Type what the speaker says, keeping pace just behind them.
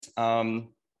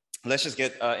Let's just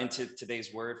get into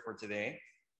today's word for today.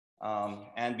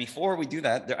 And before we do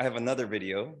that, I have another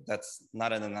video that's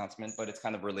not an announcement, but it's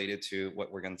kind of related to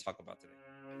what we're going to talk about today.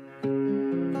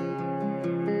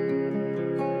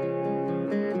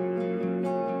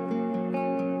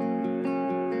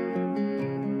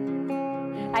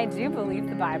 I do believe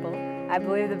the Bible. I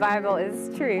believe the Bible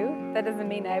is true. That doesn't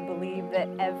mean I believe that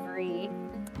every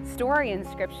story in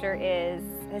Scripture is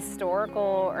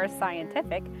historical or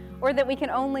scientific, or that we can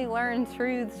only learn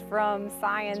truths from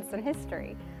science and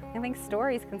history. I think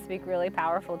stories can speak really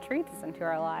powerful truths into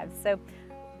our lives. So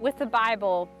with the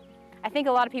Bible, I think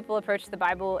a lot of people approach the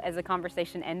Bible as a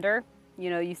conversation ender. You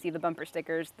know, you see the bumper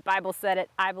stickers, the Bible said it,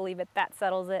 I believe it, that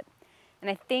settles it. And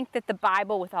I think that the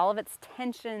Bible, with all of its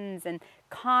tensions and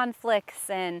conflicts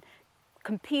and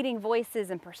competing voices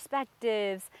and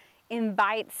perspectives,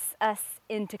 invites us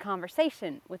into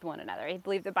conversation with one another. I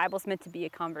believe the Bible's meant to be a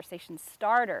conversation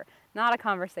starter, not a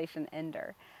conversation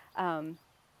ender. And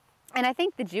I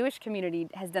think the Jewish community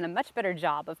has done a much better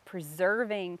job of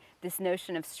preserving this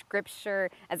notion of Scripture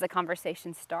as a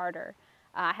conversation starter.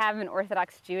 I have an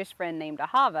Orthodox Jewish friend named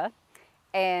Ahava,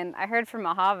 and I heard from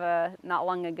Ahava not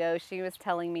long ago. She was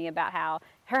telling me about how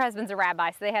her husband's a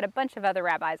rabbi, so they had a bunch of other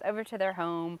rabbis over to their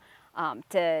home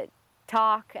to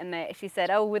talk, and she said,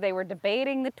 oh, they were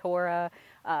debating the Torah.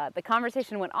 The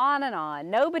conversation went on and on.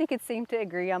 Nobody could seem to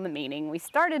agree on the meaning. We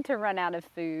started to run out of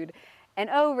food. And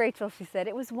oh, Rachel, she said,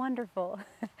 it was wonderful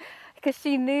because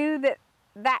she knew that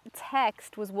that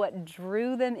text was what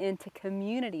drew them into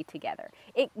community together.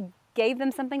 It gave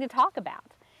them something to talk about.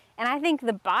 And I think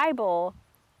the Bible,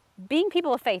 being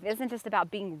people of faith, isn't just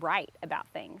about being right about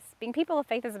things. Being people of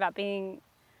faith is about being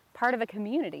part of a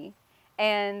community.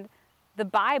 And the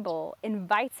Bible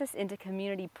invites us into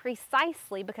community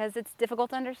precisely because it's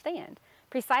difficult to understand,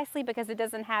 precisely because it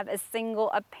doesn't have a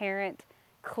single apparent,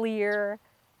 clear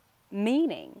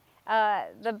meaning.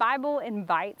 The Bible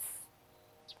invites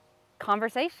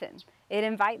conversation. It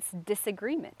invites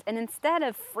disagreement. And instead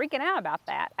of freaking out about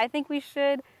that, I think we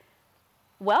should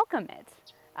welcome it.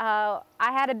 I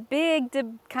had a big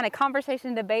kind of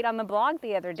conversation debate on the blog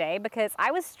the other day because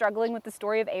I was struggling with the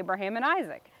story of Abraham and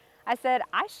Isaac. I said,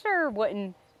 I sure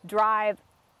wouldn't drive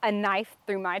a knife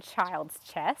through my child's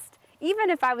chest,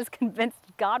 even if I was convinced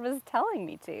God was telling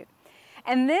me to.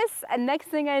 And next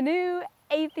thing I knew,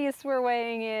 atheists were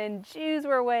weighing in, Jews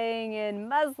were weighing in,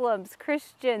 Muslims,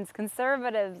 Christians,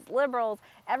 conservatives, liberals.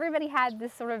 Everybody had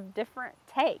this sort of different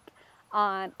take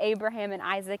on Abraham and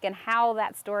Isaac and how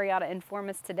that story ought to inform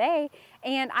us today.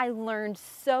 And I learned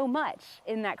so much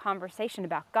in that conversation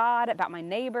about God, about my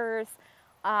neighbors.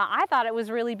 I thought it was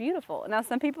really beautiful. Now,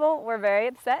 some people were very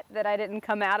upset that I didn't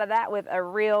come out of that with a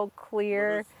real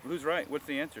clear... Who's right? What's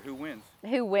the answer? Who wins?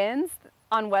 Who wins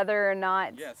on whether or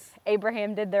not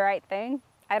Abraham did the right thing?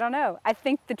 I don't know. I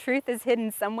think the truth is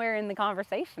hidden somewhere in the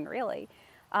conversation, really.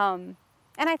 And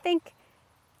I think,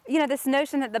 this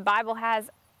notion that the Bible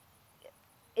has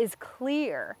is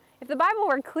clear. If the Bible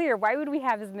were clear, why would we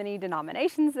have as many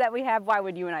denominations that we have? Why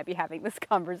would you and I be having this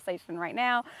conversation right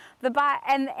now?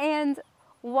 And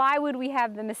why would we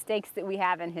have the mistakes that we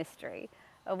have in history?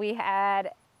 We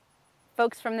had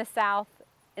folks from the South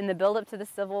in the build-up to the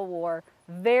Civil War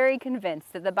very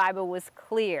convinced that the Bible was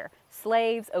clear.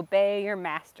 Slaves, obey your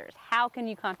masters. How can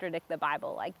you contradict the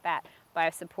Bible like that by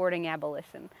supporting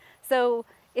abolition? So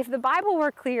if the Bible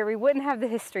were clear, we wouldn't have the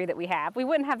history that we have. We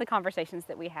wouldn't have the conversations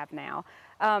that we have now.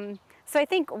 So I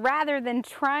think rather than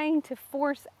trying to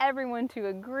force everyone to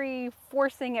agree,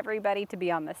 forcing everybody to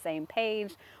be on the same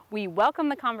page, we welcome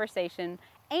the conversation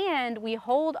and we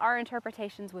hold our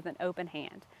interpretations with an open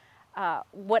hand.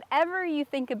 Whatever you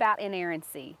think about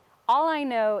inerrancy, all I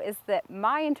know is that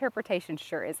my interpretation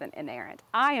sure isn't inerrant.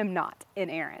 I am not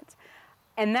inerrant.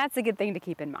 And that's a good thing to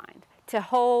keep in mind, to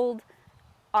hold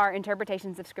our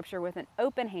interpretations of Scripture with an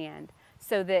open hand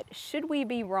so that should we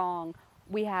be wrong,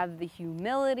 we have the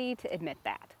humility to admit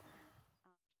that.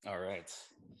 All right.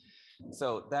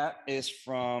 So that is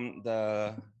from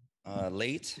the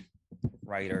late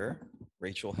writer,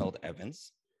 Rachel Held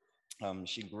Evans.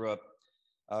 She grew up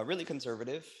really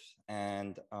conservative,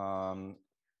 and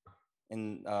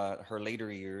in her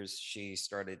later years, she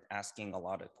started asking a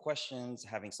lot of questions,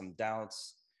 having some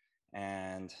doubts,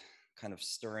 and kind of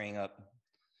stirring up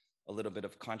a little bit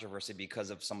of controversy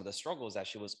because of some of the struggles that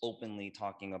she was openly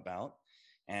talking about.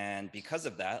 And because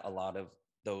of that, a lot of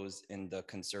those in the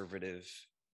conservative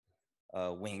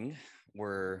wing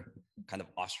were kind of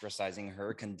ostracizing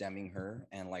her, condemning her,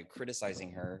 and like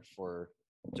criticizing her for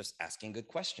just asking good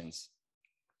questions.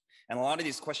 And a lot of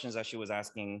these questions that she was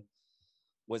asking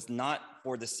was not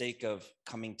for the sake of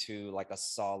coming to like a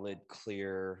solid,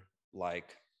 clear,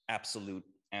 like absolute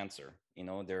answer. You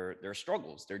know, there are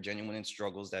struggles, there are genuine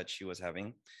struggles that she was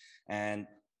having. And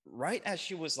right as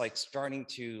she was like starting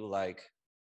to like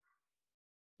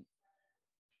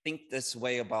think this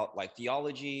way about like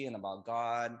theology and about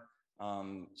God,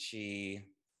 she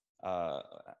uh,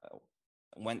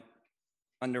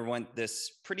 underwent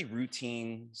this pretty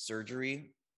routine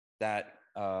surgery that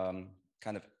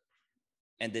kind of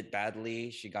ended badly.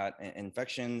 She got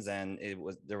infections, and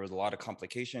there was a lot of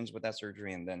complications with that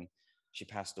surgery, and then she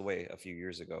passed away a few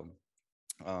years ago.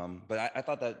 But I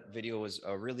thought that video was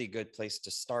a really good place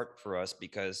to start for us,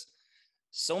 because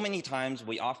so many times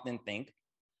we often think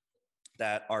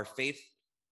that our faith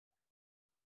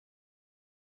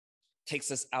takes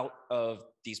us out of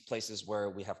these places where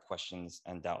we have questions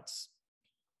and doubts,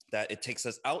 that it takes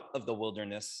us out of the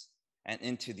wilderness and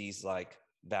into these like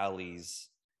valleys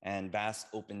and vast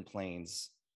open plains.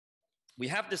 We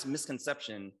have this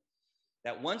misconception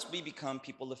that once we become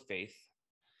people of faith,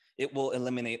 it will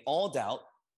eliminate all doubt,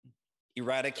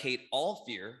 eradicate all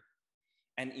fear,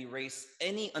 and erase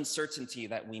any uncertainty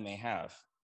that we may have.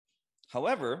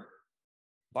 However,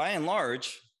 by and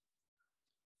large,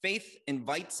 faith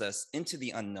invites us into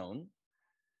the unknown.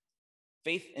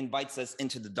 Faith invites us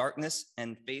into the darkness,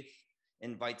 and faith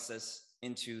invites us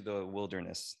into the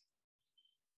wilderness.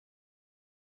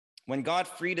 When God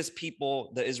freed his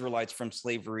people, the Israelites, from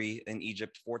slavery in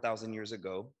Egypt 4,000 years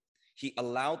ago, he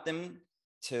allowed them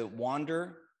to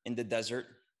wander in the desert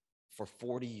for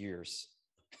 40 years.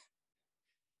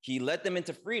 He led them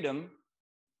into freedom,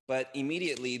 but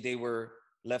immediately they were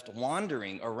left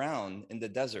wandering around in the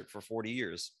desert for 40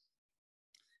 years.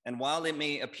 And while it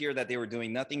may appear that they were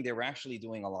doing nothing, they were actually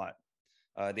doing a lot.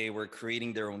 They were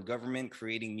creating their own government,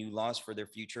 creating new laws for their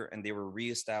future, and they were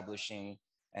reestablishing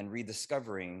and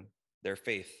rediscovering their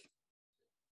faith.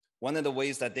 One of the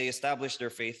ways that they established their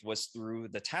faith was through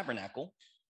the tabernacle,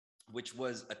 which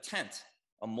was a tent,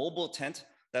 a mobile tent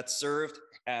that served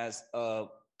as a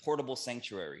portable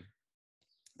sanctuary.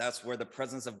 That's where the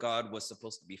presence of God was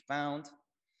supposed to be found.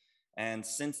 And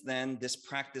since then, this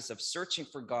practice of searching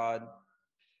for God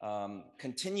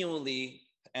continually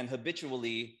and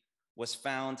habitually was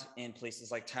found in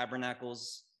places like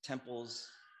tabernacles, temples,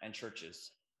 and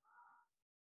churches.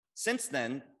 Since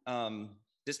then,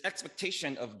 this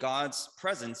expectation of God's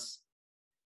presence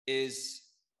is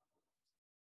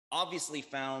obviously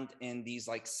found in these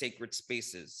like sacred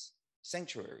spaces,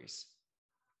 sanctuaries.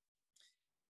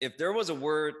 If there was a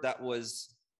word that was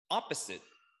opposite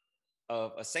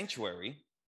of a sanctuary,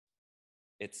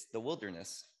 it's the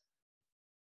wilderness.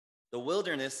 The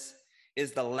wilderness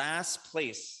is the last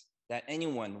place that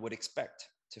anyone would expect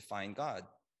to find God.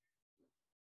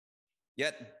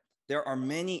 Yet there are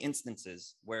many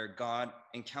instances where God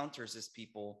encounters his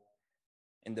people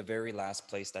in the very last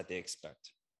place that they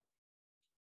expect.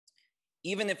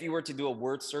 Even if you were to do a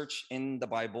word search in the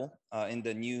Bible, in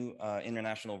the New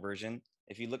International Version,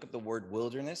 if you look up the word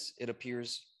wilderness, it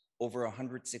appears over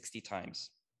 160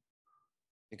 times,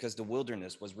 because the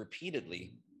wilderness was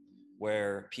repeatedly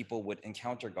where people would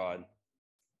encounter God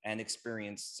and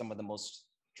experience some of the most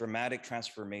dramatic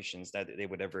transformations that they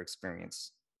would ever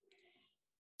experience.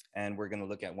 And we're going to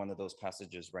look at one of those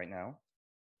passages right now.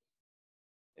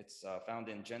 It's found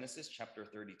in Genesis chapter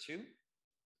 32,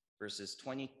 verses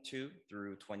 22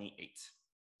 through 28.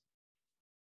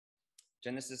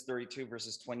 Genesis 32,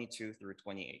 verses 22 through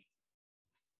 28.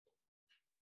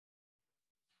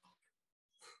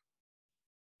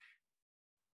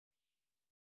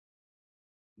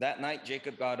 That night,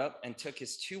 Jacob got up and took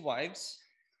his 2 wives,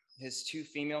 his 2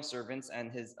 female servants,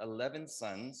 and his 11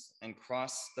 sons, and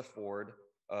crossed the ford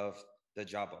of the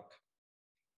Jabbok.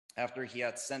 After he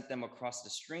had sent them across the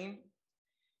stream,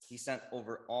 he sent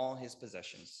over all his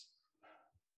possessions.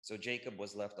 So Jacob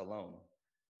was left alone.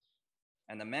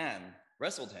 And the man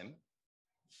wrestled him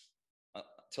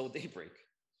till daybreak.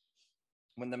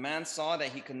 When the man saw that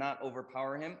he could not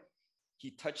overpower him,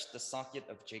 he touched the socket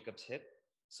of Jacob's hip,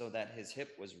 so that his hip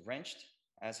was wrenched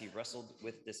as he wrestled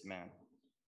with this man.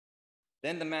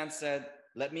 Then the man said,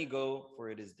 "Let me go, for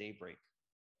it is daybreak."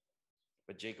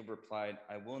 But Jacob replied,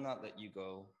 "I will not let you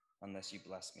go unless you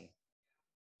bless me."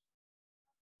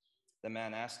 The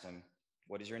man asked him,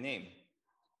 "What is your name?"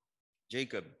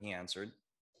 "Jacob," he answered.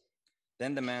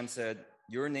 Then the man said,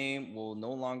 "Your name will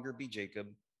no longer be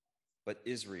Jacob, but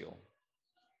Israel,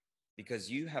 because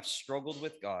you have struggled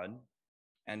with God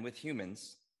and with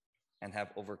humans and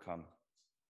have overcome."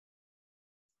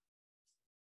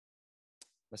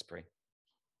 Let's pray.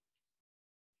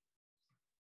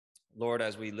 Lord,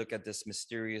 as we look at this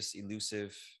mysterious,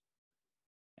 elusive,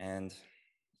 and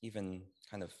even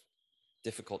kind of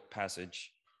difficult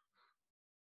passage,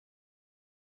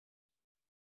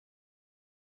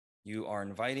 you are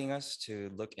inviting us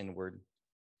to look inward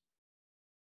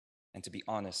and to be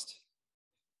honest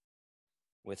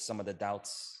with some of the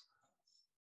doubts,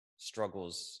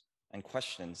 struggles, and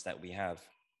questions that we have.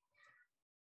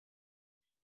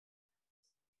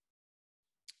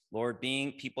 Lord,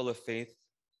 being people of faith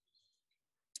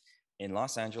in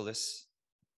Los Angeles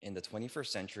in the 21st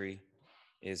century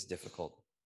is difficult,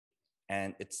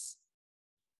 and it's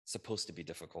supposed to be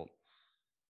difficult.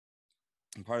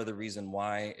 And part of the reason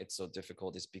why it's so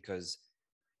difficult is because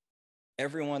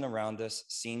everyone around us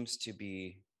seems to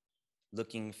be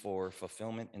looking for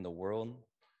fulfillment in the world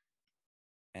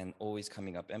and always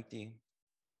coming up empty.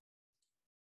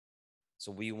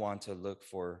 So we want to look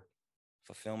for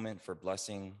fulfillment, for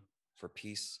blessing, for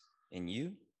peace in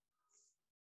you.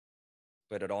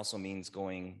 But it also means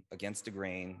going against the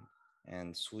grain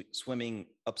and swimming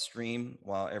upstream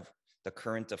while the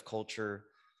current of culture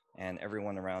and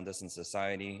everyone around us in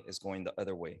society is going the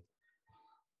other way.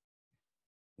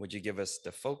 Would you give us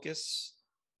the focus,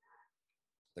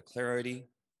 the clarity,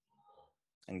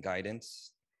 and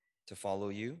guidance to follow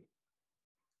you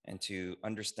and to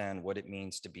understand what it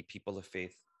means to be people of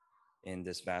faith in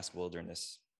this vast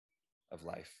wilderness of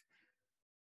life?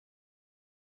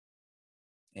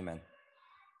 Amen.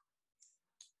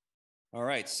 All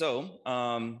right, so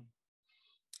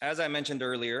as I mentioned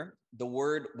earlier, the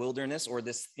word wilderness, or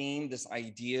this theme, this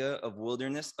idea of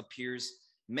wilderness, appears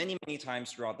many, many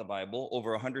times throughout the Bible,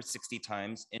 over 160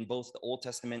 times in both the Old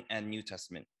Testament and New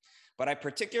Testament. But I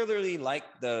particularly like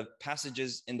the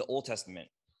passages in the Old Testament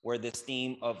where this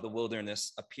theme of the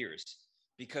wilderness appears,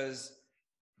 because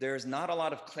there's not a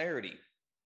lot of clarity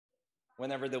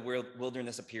whenever the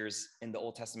wilderness appears in the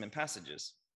Old Testament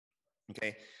passages.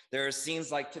 Okay, there are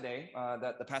scenes like today,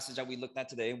 that the passage that we looked at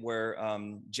today, where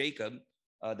Jacob,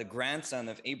 the grandson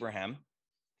of Abraham,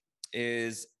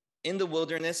 is in the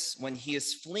wilderness when he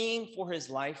is fleeing for his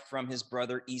life from his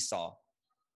brother Esau,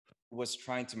 who was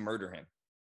trying to murder him.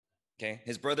 Okay,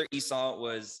 his brother Esau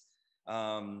was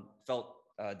felt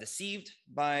deceived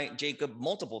by Jacob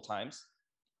multiple times,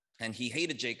 and he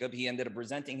hated Jacob. He ended up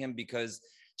resenting him because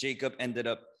Jacob ended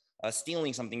up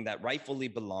stealing something that rightfully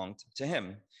belonged to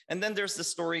him. And then there's the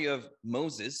story of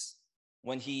Moses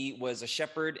when he was a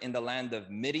shepherd in the land of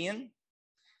Midian,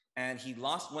 and he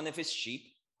lost one of his sheep,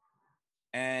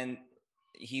 and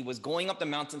he was going up the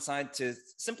mountainside to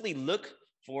simply look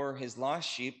for his lost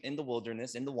sheep in the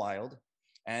wilderness, in the wild,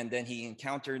 and then he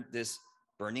encountered this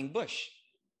burning bush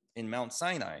in Mount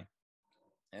Sinai,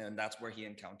 and that's where he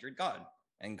encountered God,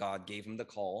 and God gave him the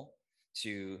call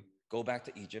to go back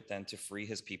to Egypt and to free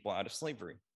his people out of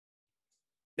slavery.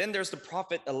 Then there's the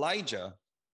prophet Elijah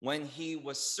when he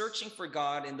was searching for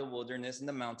God in the wilderness, in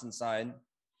the mountainside,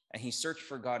 and he searched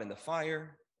for God in the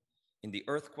fire, in the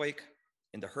earthquake,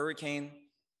 in the hurricane,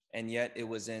 and yet it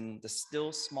was in the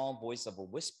still small voice of a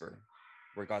whisper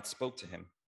where God spoke to him.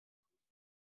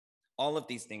 All of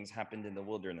these things happened in the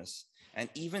wilderness. And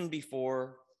even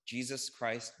before Jesus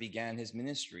Christ began his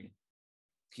ministry,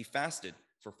 he fasted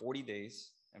for 40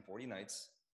 days and 40 nights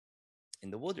in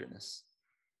the wilderness.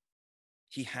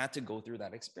 He had to go through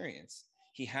that experience.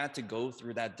 He had to go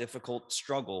through that difficult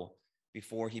struggle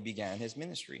before he began his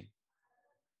ministry.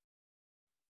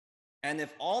 And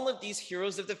if all of these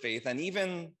heroes of the faith, and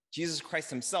even Jesus Christ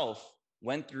himself,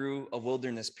 went through a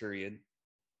wilderness period,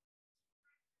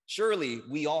 surely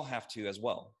we all have to as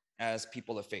well, as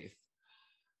people of faith,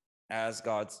 as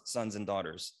God's sons and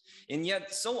daughters. And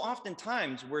yet, so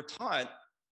oftentimes we're taught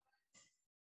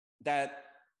that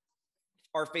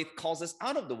our faith calls us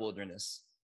out of the wilderness,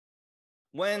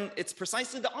 when it's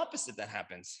precisely the opposite that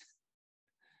happens.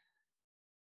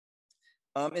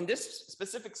 In this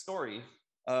specific story,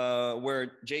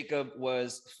 where Jacob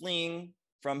was fleeing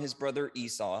from his brother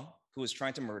Esau, who was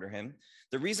trying to murder him,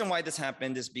 the reason why this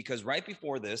happened is because right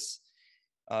before this,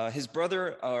 his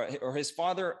brother or his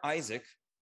father Isaac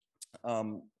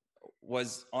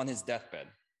was on his deathbed,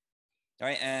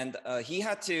 right? And he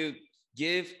had to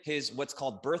give his what's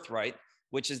called birthright,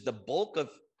 which is the bulk of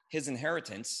his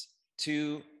inheritance,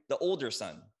 to the older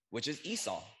son, which is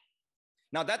Esau.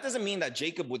 Now, that doesn't mean that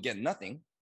Jacob would get nothing,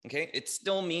 okay? It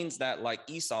still means that, like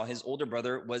Esau, his older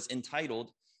brother, was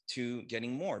entitled to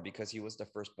getting more because he was the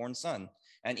firstborn son.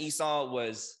 And Esau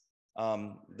was,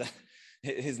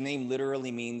 his name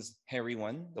literally means hairy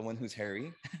one, the one who's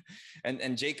hairy.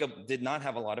 and Jacob did not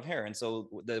have a lot of hair. And so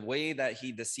the way that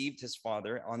he deceived his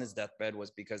father on his deathbed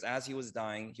was because as he was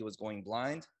dying, he was going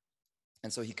blind.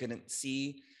 And so he couldn't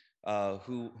see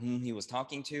whom he was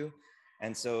talking to.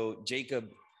 And so Jacob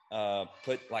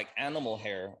put like animal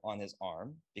hair on his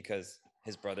arm because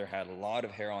his brother had a lot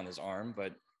of hair on his arm,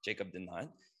 but Jacob did not.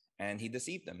 And he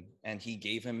deceived him, and he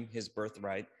gave him his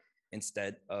birthright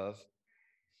instead of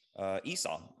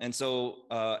Esau. And so,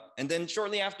 and then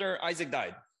shortly after, Isaac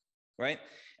died, right?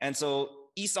 And so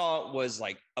Esau was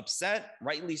like upset,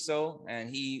 rightly so, and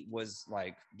he was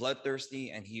like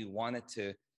bloodthirsty, and he wanted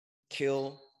to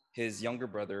kill his younger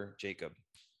brother, Jacob.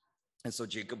 And so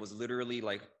Jacob was literally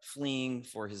like fleeing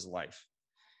for his life.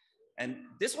 And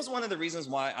this was one of the reasons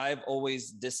why I've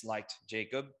always disliked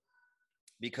Jacob,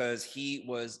 because he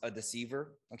was a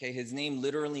deceiver. Okay, his name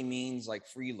literally means like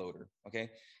freeloader. Okay,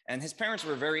 and his parents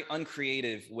were very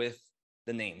uncreative with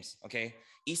the names. Okay,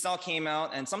 Esau came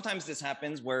out, and sometimes this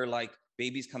happens where like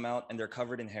babies come out and they're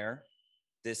covered in hair.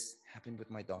 This happened with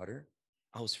my daughter.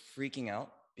 I was freaking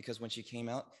out because when she came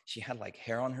out, she had like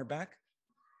hair on her back.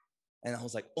 And I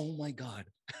was like, oh my God,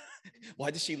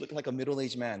 why does she look like a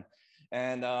middle-aged man?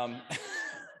 And,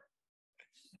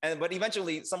 but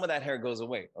eventually some of that hair goes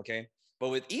away, okay? But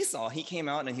with Esau, he came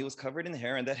out and he was covered in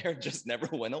hair, and that hair just never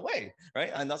went away,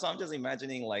 right? And that's why I'm just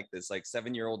imagining like this like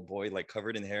 7-year-old boy like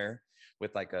covered in hair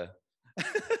with like a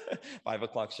 5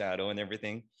 o'clock shadow and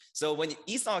everything. So when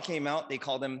Esau came out, they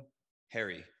called him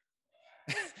hairy.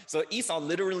 So Esau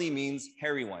literally means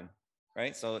hairy one,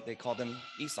 right? So they called him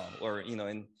Esau, or, you know,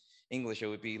 in English, it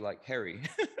would be like Harry.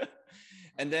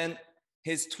 And then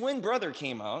his twin brother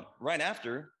came out right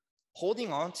after,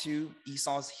 holding on to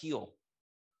Esau's heel.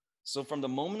 So from the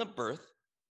moment of birth,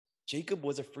 Jacob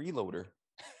was a freeloader.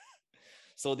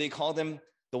 So they called him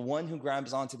the one who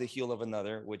grabs onto the heel of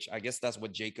another, which I guess that's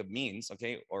what Jacob means,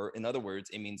 okay? Or in other words,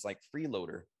 it means like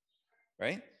freeloader,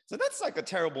 right? So that's like a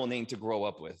terrible name to grow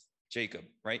up with, Jacob,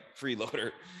 right?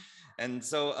 Freeloader. And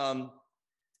so,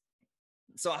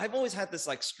 so I've always had this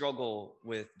like struggle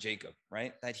with Jacob,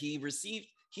 right? That he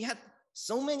had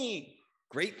so many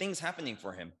great things happening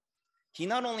for him. He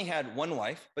not only had one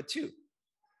wife, but two,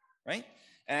 right?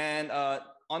 And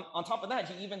on top of that,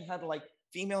 he even had like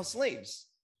female slaves,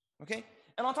 okay?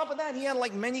 And on top of that, he had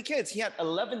like many kids. He had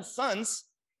 11 sons.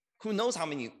 Who knows how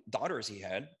many daughters he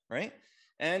had, right?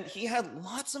 And he had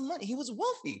lots of money. He was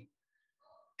wealthy.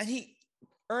 And he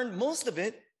earned most of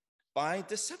it by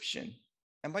deception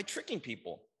and by tricking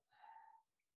people.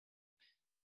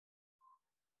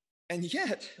 And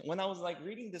yet, when I was like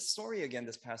reading this story again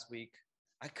this past week,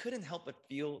 I couldn't help but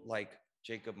feel like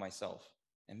Jacob myself.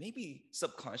 And maybe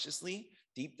subconsciously,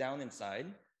 deep down inside,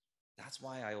 that's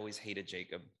why I always hated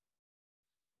Jacob.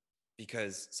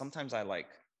 Because sometimes I like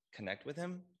connect with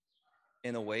him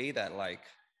in a way that like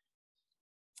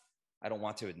I don't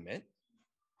want to admit,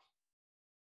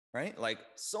 right? Like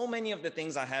so many of the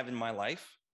things I have in my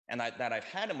life and that I've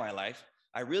had in my life,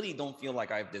 I really don't feel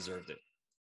like I've deserved it.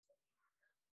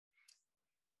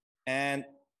 And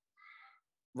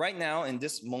right now, in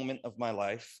this moment of my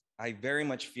life, I very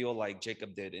much feel like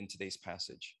Jacob did in today's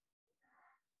passage.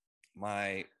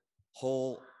 My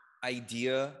whole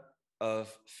idea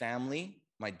of family,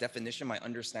 my definition, my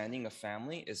understanding of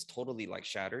family is totally like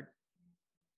shattered.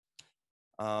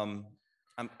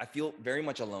 I feel very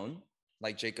much alone,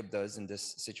 like Jacob does in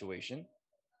this situation.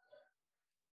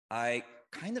 I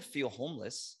kind of feel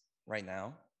homeless right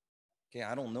now. Okay,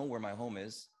 I don't know where my home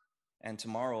is. And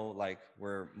tomorrow, like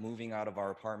we're moving out of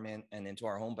our apartment and into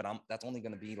our home, but that's only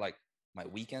gonna be like my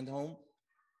weekend home.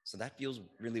 So that feels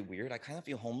really weird. I kind of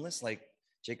feel homeless like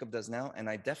Jacob does now. And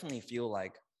I definitely feel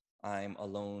like I'm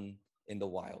alone in the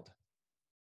wild.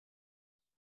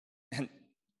 And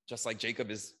just like Jacob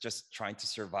is just trying to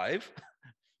survive,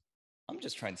 I'm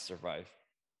just trying to survive.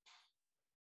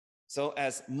 So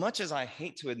as much as I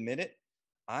hate to admit it,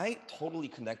 I totally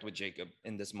connect with Jacob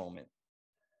in this moment.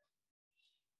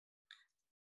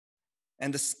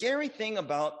 And the scary thing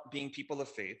about being people of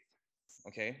faith,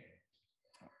 okay,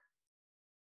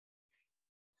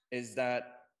 is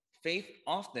that faith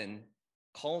often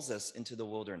calls us into the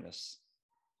wilderness.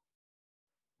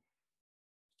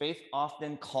 Faith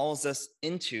often calls us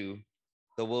into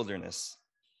the wilderness.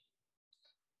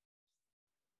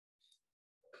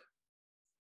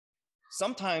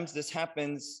 Sometimes this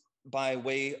happens by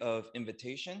way of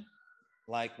invitation,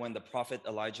 like when the prophet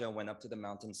Elijah went up to the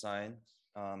mountainside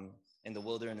in the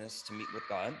wilderness to meet with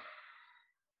God,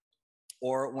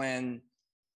 or when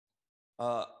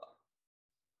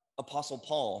Apostle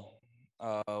Paul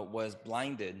was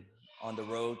blinded on the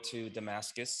road to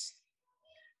Damascus.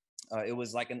 It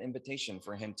was like an invitation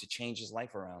for him to change his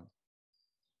life around.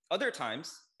 Other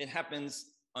times, it happens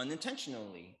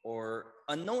unintentionally or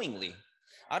unknowingly.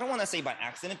 I don't want to say by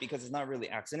accident because it's not really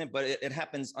accident, but it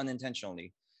happens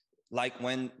unintentionally. Like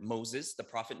when Moses, the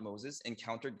prophet Moses,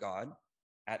 encountered God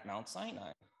at Mount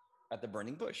Sinai. at the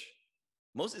burning bush.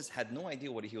 Moses had no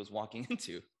idea what he was walking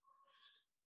into.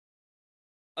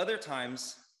 Other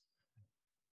times,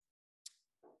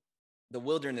 the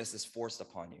wilderness is forced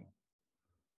upon you,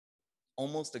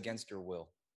 almost against your will.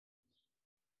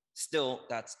 Still,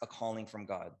 that's a calling from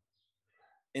God.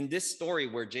 In this story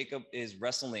where Jacob is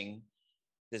wrestling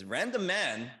this random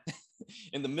man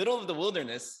in the middle of the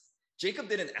wilderness, Jacob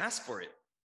didn't ask for it,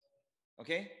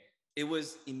 okay? It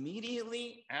was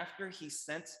immediately after he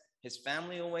sent his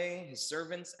family away, his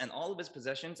servants, and all of his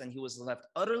possessions, and he was left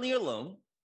utterly alone.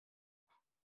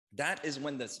 That is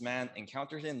when this man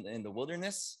encountered him in the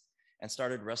wilderness and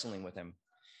started wrestling with him.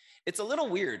 It's a little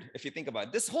weird if you think about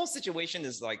it. This whole situation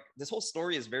is like, this whole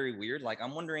story is very weird. Like,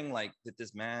 I'm wondering, like, did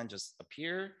this man just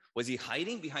appear? Was he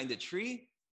hiding behind a tree?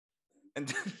 And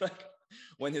then, like,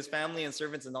 when his family and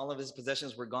servants and all of his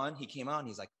possessions were gone, he came out and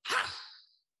he's like, ha!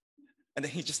 And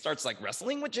then he just starts like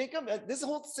wrestling with Jacob. This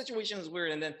whole situation is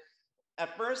weird. And then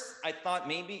at first I thought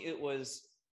maybe it was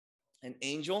an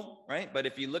angel, right? But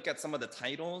if you look at some of the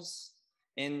titles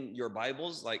in your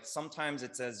Bibles, like sometimes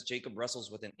it says Jacob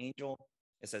wrestles with an angel.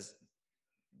 It says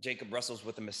Jacob wrestles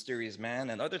with a mysterious man.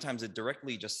 And other times it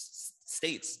directly just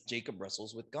states Jacob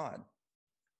wrestles with God.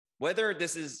 Whether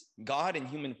this is God in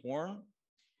human form,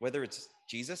 whether it's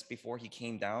Jesus before he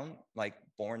came down, like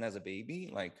born as a baby,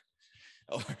 like,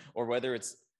 or whether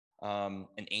it's an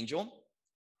angel,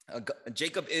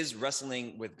 Jacob is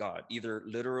wrestling with God, either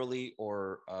literally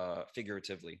or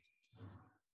figuratively.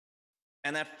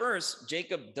 And at first,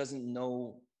 Jacob doesn't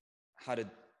know how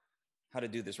to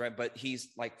do this, right? But he's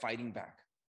like fighting back.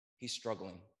 He's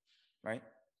struggling, right?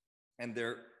 And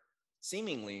they're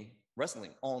seemingly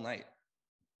wrestling all night.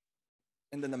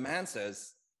 And then the man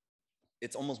says,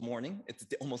 it's almost morning. It's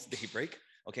almost daybreak.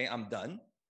 Okay, I'm done.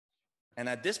 And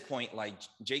at this point, like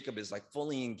Jacob is like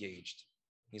fully engaged.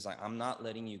 He's like, I'm not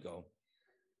letting you go,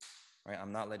 right?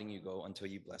 I'm not letting you go until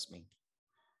you bless me.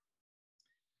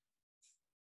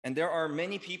 And there are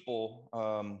many people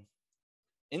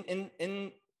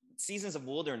in seasons of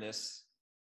wilderness,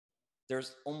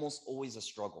 there's almost always a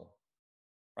struggle,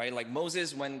 right? Like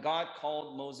Moses, when God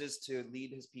called Moses to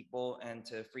lead his people and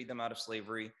to free them out of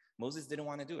slavery, Moses didn't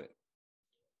want to do it,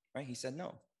 right? He said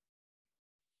no.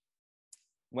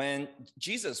 When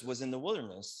Jesus was in the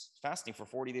wilderness fasting for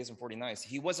 40 days and 40 nights,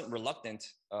 he wasn't reluctant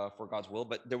for God's will,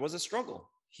 but there was a struggle.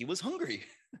 He was hungry.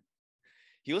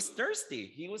 He was thirsty.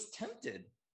 He was tempted.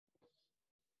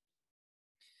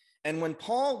 And when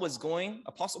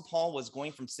Apostle Paul was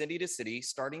going from city to city,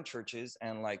 starting churches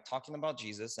and like talking about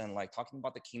Jesus and like talking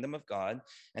about the kingdom of God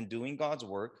and doing God's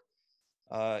work,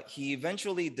 he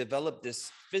eventually developed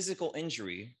this physical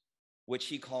injury, which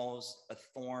he calls a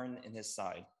thorn in his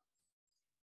side.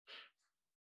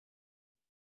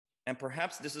 And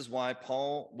perhaps this is why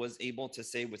Paul was able to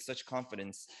say with such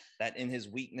confidence that in his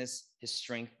weakness, his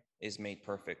strength is made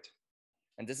perfect.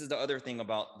 And this is the other thing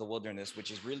about the wilderness,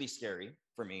 which is really scary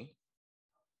for me,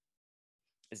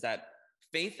 is that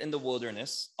faith in the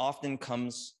wilderness often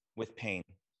comes with pain.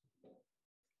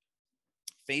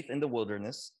 Faith in the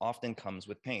wilderness often comes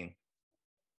with pain.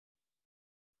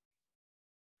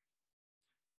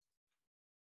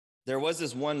 There was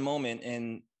this one moment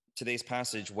in today's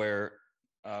passage where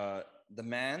the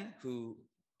man who,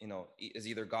 is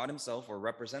either God himself or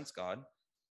represents God,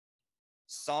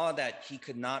 saw that he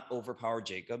could not overpower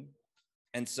Jacob.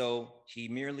 And so he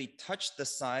merely touched the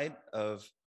side of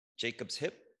Jacob's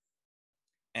hip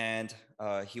and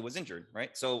he was injured,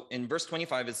 right? So in verse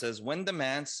 25, it says, when the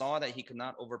man saw that he could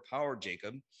not overpower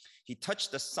Jacob, he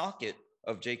touched the socket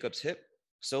of Jacob's hip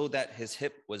so that his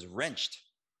hip was wrenched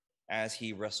as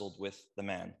he wrestled with the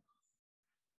man.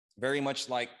 Very much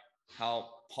like how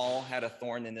Paul had a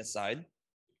thorn in his side,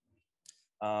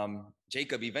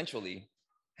 Jacob eventually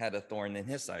had a thorn in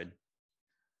his side.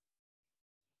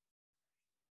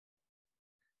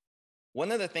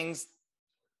 One of the things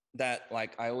that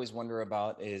like I always wonder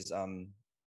about is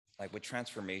like with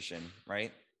transformation,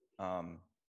 right?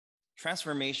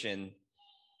 Transformation,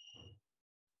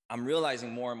 I'm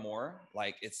realizing more and more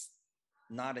like it's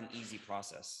not an easy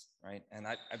process, right? And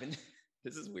I've been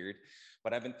this is weird,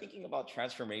 but I've been thinking about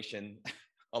transformation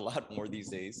a lot more these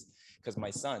days because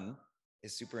my son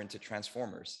is super into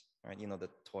Transformers, right? You know, the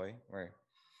toy where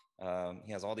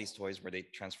he has all these toys where they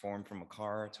transform from a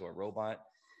car to a robot.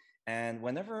 And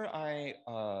whenever I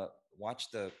watch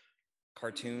the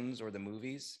cartoons or the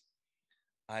movies,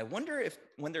 I wonder if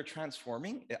when they're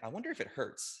transforming, I wonder if it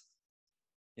hurts,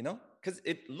 because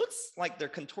it looks like they're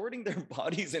contorting their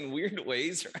bodies in weird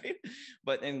ways, right?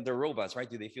 But in the robots, right?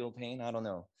 Do they feel pain? I don't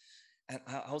know. And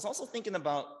I was also thinking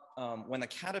about when a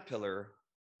caterpillar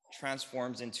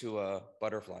transforms into a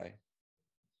butterfly.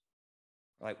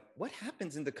 Like, what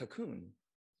happens in the cocoon?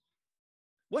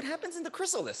 What happens in the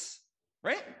chrysalis,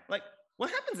 right? Like, what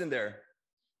happens in there?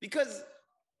 Because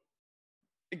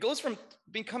it goes from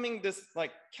becoming this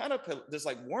like caterpillar, this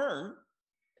like worm,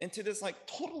 into this like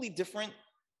totally different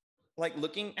like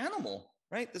looking animal,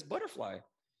 right? This butterfly.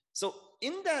 So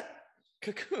in that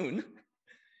cocoon,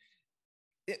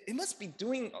 it must be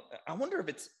doing, I wonder if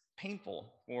it's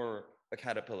painful for a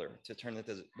caterpillar to turn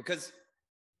into, because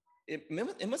it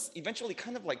must eventually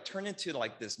kind of like turn into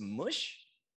like this mush,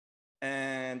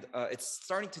 and it's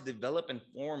starting to develop and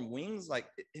form wings. Like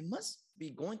it must be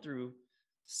going through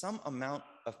some amount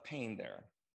of pain there,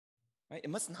 right? It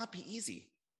must not be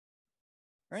easy,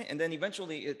 right? And then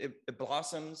eventually it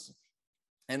blossoms.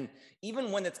 And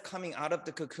even when it's coming out of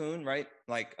the cocoon, right?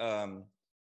 Like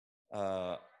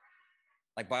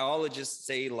biologists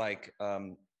say, like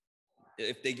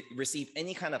if they receive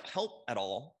any kind of help at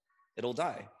all, it'll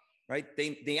die, right?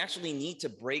 They actually need to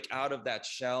break out of that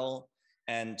shell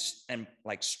and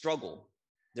like struggle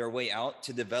their way out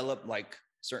to develop like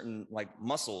certain like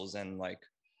muscles and like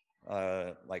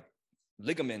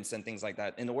ligaments and things like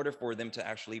that in order for them to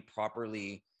actually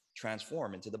properly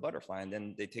transform into the butterfly. And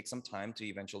then they take some time to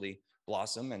eventually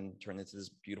blossom and turn into this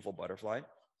beautiful butterfly.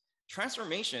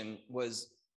 Transformation was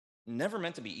never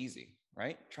meant to be easy,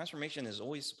 right? Transformation is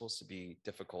always supposed to be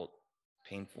difficult,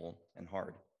 painful, and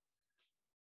hard.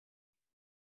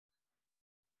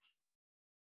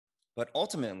 But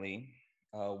ultimately,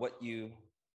 what we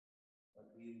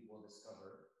will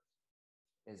discover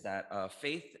is that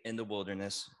faith in the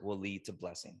wilderness will lead to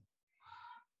blessing.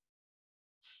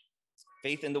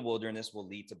 Faith in the wilderness will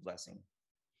lead to blessing.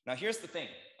 Now, here's the thing,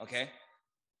 okay?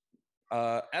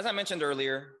 As I mentioned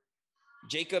earlier,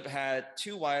 Jacob had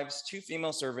 2 wives, 2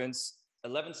 female servants,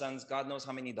 11 sons, God knows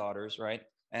how many daughters, right?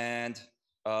 And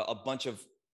a bunch of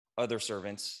other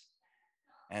servants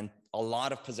and a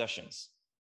lot of possessions,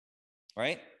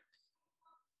 right?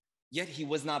 Yet he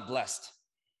was not blessed.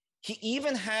 He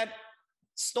even had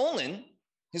stolen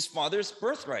his father's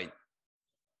birthright,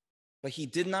 but he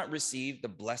did not receive the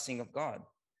blessing of God.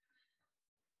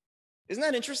 Isn't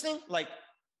that interesting? Like,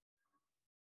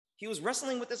 he was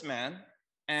wrestling with this man,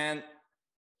 and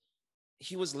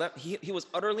he was left, he was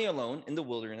utterly alone in the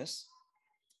wilderness.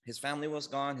 His family was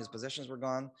gone, his possessions were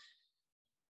gone.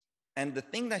 And the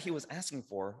thing that he was asking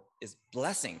for is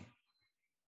blessing.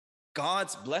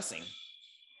 God's blessing,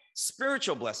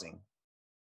 spiritual blessing.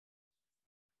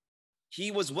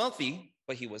 He was wealthy,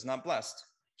 but he was not blessed.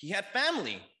 He had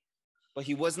family, but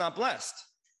he was not blessed.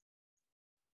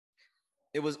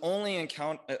 It was only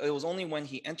when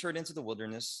he entered into the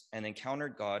wilderness and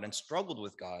encountered God and struggled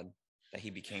with God that he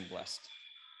became blessed.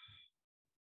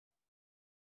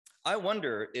 I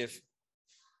wonder if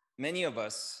many of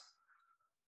us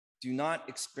do not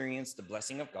experience the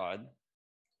blessing of God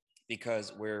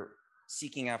because we're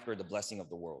seeking after the blessing of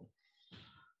the world.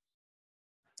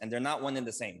 And they're not one and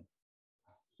the same.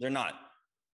 They're not.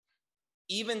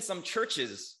 Even some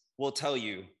churches will tell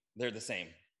you they're the same,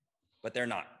 but they're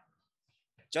not.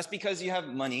 Just because you have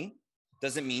money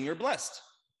doesn't mean you're blessed,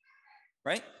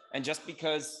 right? And just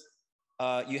because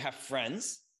you have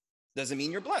friends doesn't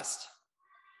mean you're blessed.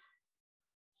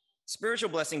 Spiritual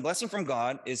blessing from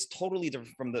God, is totally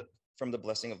different from the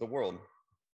blessing of the world.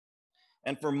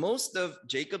 And for most of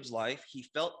Jacob's life, he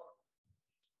felt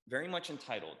very much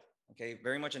entitled, okay?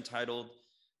 Very much entitled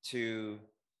to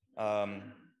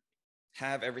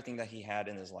have everything that he had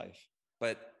in his life.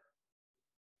 But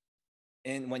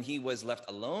when he was left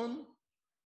alone,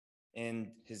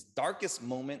 in his darkest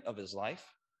moment of his life,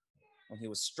 when he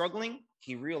was struggling,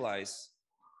 he realized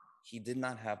he did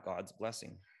not have God's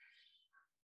blessing.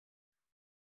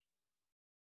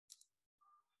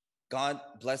 God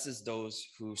blesses those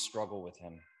who struggle with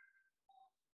him.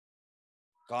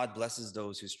 God blesses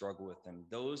those who struggle with him.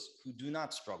 Those who do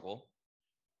not struggle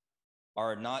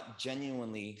are not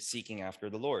genuinely seeking after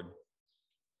the Lord.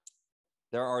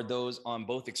 There are those on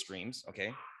both extremes,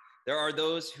 okay? There are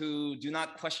those who do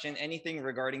not question anything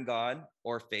regarding God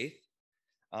or faith.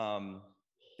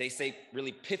 They say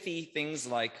really pithy things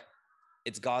like,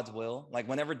 it's God's will. Like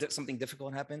whenever something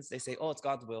difficult happens, they say, oh, it's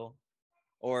God's will.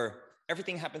 Or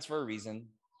everything happens for a reason.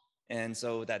 And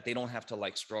so that they don't have to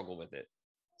like struggle with it.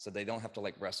 So they don't have to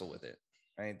like wrestle with it,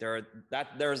 right?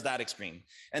 There's that extreme.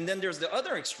 And then there's the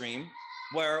other extreme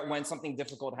where when something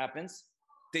difficult happens,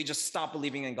 they just stop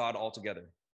believing in God altogether.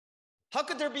 How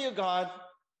could there be a God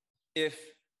if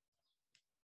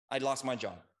I lost my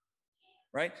job,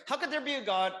 right? How could there be a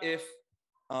God if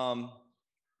I'm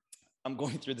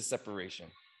going through the separation,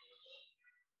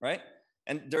 right?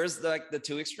 And there's like the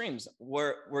 2 extremes.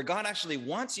 Where God actually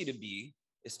wants you to be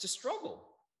is to struggle.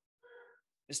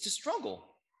 is to struggle.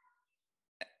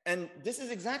 And this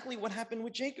is exactly what happened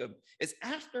with Jacob. Is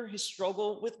after his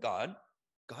struggle with God,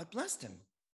 God blessed him.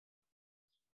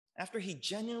 After he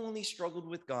genuinely struggled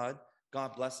with God,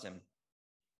 God blessed him.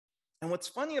 And what's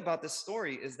funny about this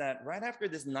story is that right after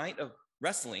this night of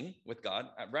wrestling with God,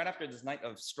 right after this night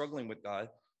of struggling with God,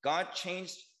 God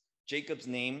changed Jacob's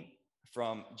name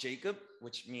from Jacob,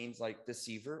 which means like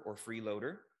deceiver or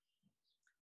freeloader,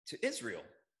 to Israel,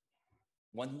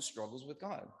 one who struggles with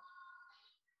God.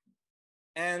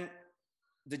 And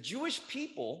the Jewish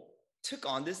people took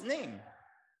on this name.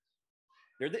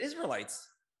 They're the Israelites,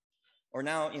 or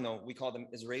now, we call them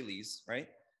Israelis, right?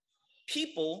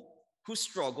 People who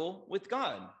struggle with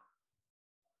God.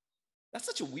 That's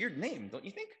such a weird name, don't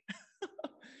you think?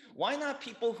 Why not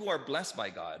people who are blessed by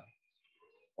God?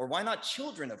 Or why not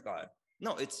children of God?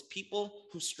 No, it's people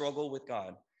who struggle with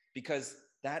God, because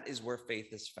that is where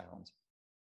faith is found,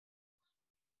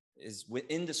 is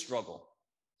within the struggle.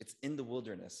 It's in the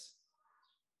wilderness.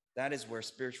 That is where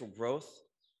spiritual growth,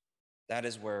 that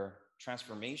is where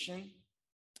transformation,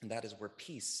 and that is where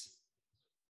peace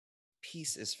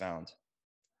is found.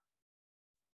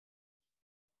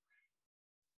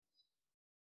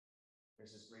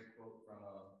 There's this great quote from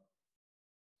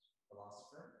a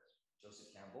philosopher, Joseph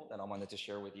Campbell, that I wanted to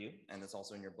share with you, and it's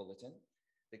also in your bulletin.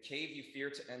 The cave you fear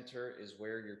to enter is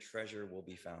where your treasure will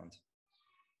be found.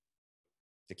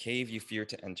 The cave you fear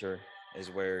to enter is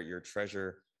where your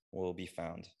treasure will be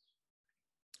found.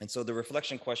 And so the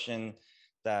reflection question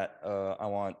that I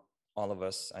want all of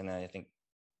us, and I think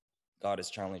God is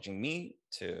challenging me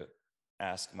to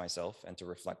ask myself and to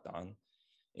reflect on,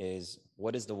 is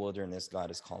what is the wilderness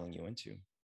God is calling you into?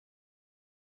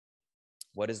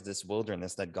 What is this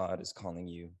wilderness that God is calling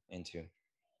you into?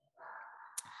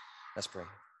 Let's pray.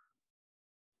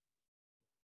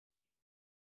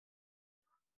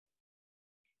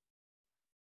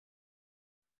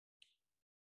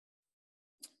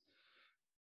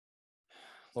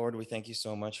 Lord, we thank you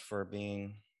so much for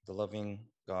being the loving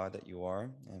God that you are,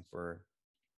 and for,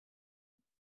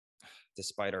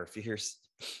 despite our fears,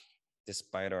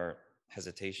 despite our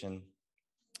hesitation,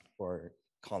 for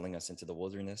calling us into the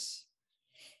wilderness.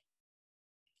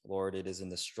 Lord, it is in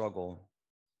the struggle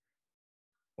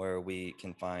where we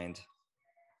can find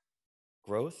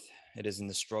growth. It is in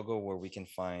the struggle where we can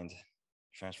find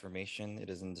transformation. It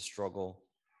is in the struggle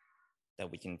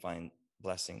that we can find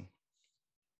blessing.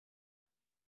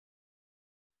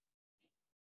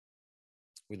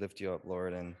 We lift you up,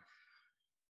 Lord, and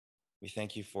we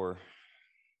thank you for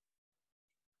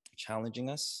challenging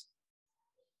us.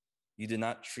 You did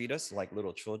not treat us like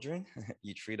little children.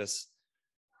 You treat us,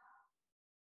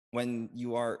 when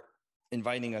you are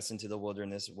inviting us into the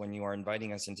wilderness, when you are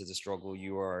inviting us into the struggle,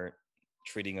 you are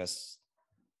treating us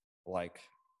like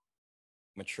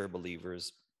mature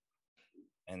believers.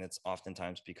 And it's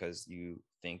oftentimes because you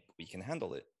think we can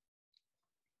handle it.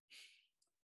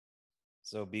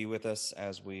 So be with us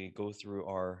as we go through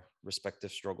our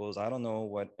respective struggles. I don't know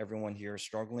what everyone here is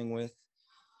struggling with,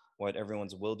 what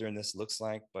everyone's wilderness looks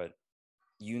like, but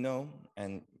you know,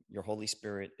 and your Holy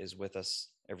Spirit is with us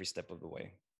every step of the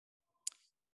way.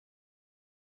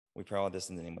 We pray all this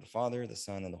in the name of the Father, the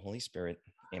Son, and the Holy Spirit.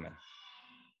 Amen.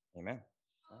 Amen.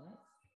 All right.